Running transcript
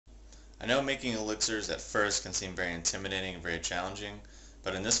I know making elixirs at first can seem very intimidating and very challenging,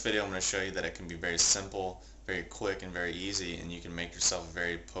 but in this video I'm going to show you that it can be very simple, very quick, and very easy, and you can make yourself a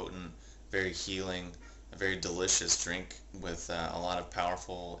very potent, very healing, a very delicious drink with a lot of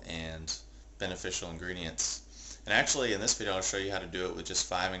powerful and beneficial ingredients. And actually in this video I'll show you how to do it with just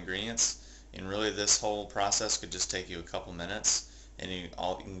 5 ingredients, and really this whole process could just take you a couple minutes. And you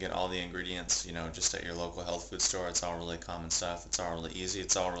can get all the ingredients, just at your local health food store. It's all really common stuff. It's all really easy.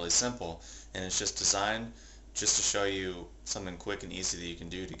 It's all really simple, and it's just designed just to show you something quick and easy that you can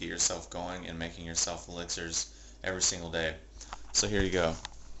do to get yourself going and making yourself elixirs every single day. So here you go.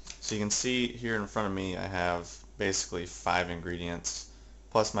 So you can see here in front of me I have basically 5 ingredients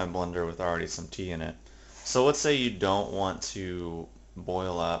plus my blender with already some tea in it. So let's say you don't want to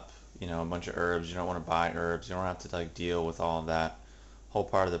boil up a bunch of herbs. You don't want to buy herbs. You don't have to deal with all of that whole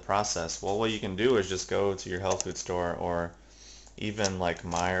part of the process. Well, what you can do is just go to your health food store, or even like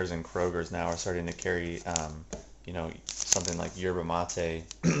Myers and Kroger's now are starting to carry something like yerba mate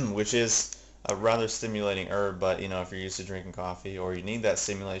which is a rather stimulating herb, but if you're used to drinking coffee or you need that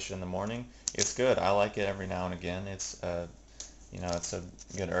stimulation in the morning, it's good. I like it every now and again. It's it's a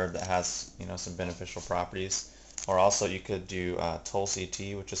good herb that has some beneficial properties. Or also you could do Tulsi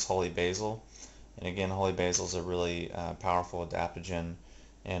tea, which is holy basil. And again, holy basil is a really powerful adaptogen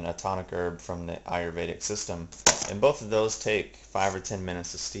and a tonic herb from the Ayurvedic system. And both of those take 5 or 10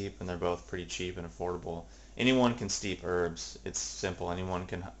 minutes to steep, and they're both pretty cheap and affordable. Anyone can steep herbs. It's simple. Anyone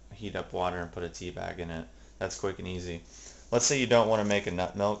can heat up water and put a tea bag in it. That's quick and easy. Let's say you don't want to make a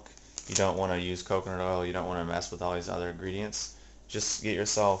nut milk. You don't want to use coconut oil. You don't want to mess with all these other ingredients. Just get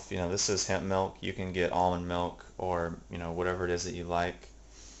yourself, this is hemp milk. You can get almond milk or, whatever it is that you like.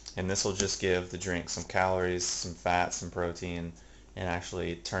 And this will just give the drink some calories, some fat, some protein, and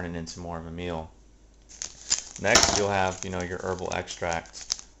actually turn it into more of a meal. Next, you'll have, your herbal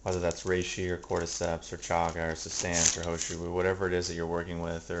extract, whether that's reishi or cordyceps or chaga or cistanche or hoshu, whatever it is that you're working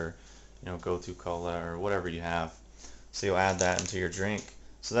with, or, go-to cola or whatever you have. So you'll add that into your drink.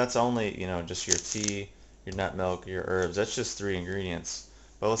 So that's only, just your tea, your nut milk, your herbs. That's just 3 ingredients.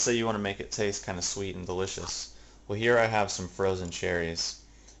 But let's say you want to make it taste kind of sweet and delicious. Well, here I have some frozen cherries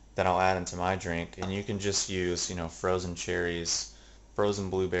that I'll add into my drink, and you can just use frozen cherries, frozen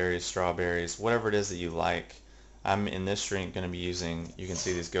blueberries, strawberries, whatever it is that you like. I'm in this drink going to be using, you can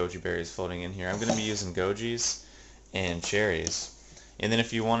see these goji berries floating in here. I'm going to be using gojis and cherries. And then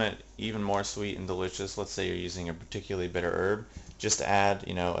if you want it even more sweet and delicious, let's say you're using a particularly bitter herb, just add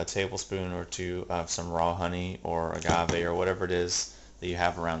a tablespoon or 2 of some raw honey or agave or whatever it is that you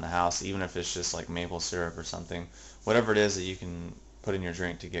have around the house, even if it's just like maple syrup or something, whatever it is that you can put in your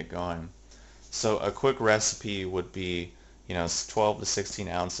drink to get going. So a quick recipe would be 12 to 16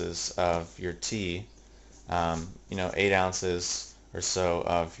 ounces of your tea, 8 ounces or so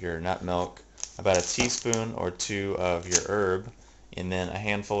of your nut milk, about a teaspoon or 2 of your herb, and then a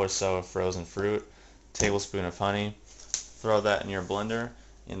handful or so of frozen fruit, a tablespoon of honey. Throw that in your blender,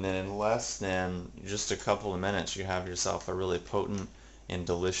 and then in less than just a couple of minutes you have yourself a really potent and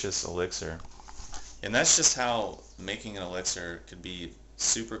delicious elixir. And that's just how making an elixir could be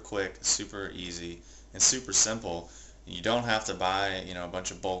super quick, super easy, and super simple. You don't have to buy, a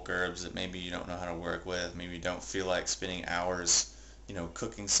bunch of bulk herbs that maybe you don't know how to work with. Maybe you don't feel like spending hours,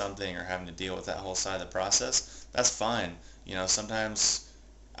 cooking something or having to deal with that whole side of the process. That's fine. Sometimes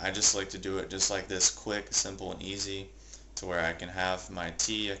I just like to do it just like this, quick, simple, and easy, to where I can have my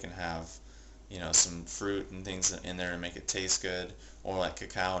tea, I can have some fruit and things in there to make it taste good, or like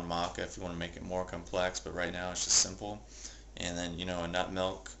cacao and maca if you want to make it more complex, but right now it's just simple. And then a nut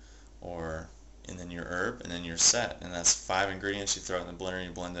milk, and then your herb, and then you're set. And that's 5 ingredients. You throw it in the blender,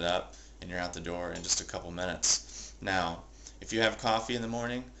 you blend it up, and you're out the door in just a couple minutes. Now if you have coffee in the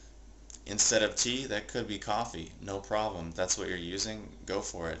morning instead of tea, that could be coffee, no problem. If that's what you're using, go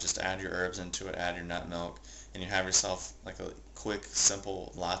for it. Just add your herbs into it, add your nut milk, and you have yourself like a quick,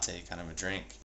 simple latte kind of a drink.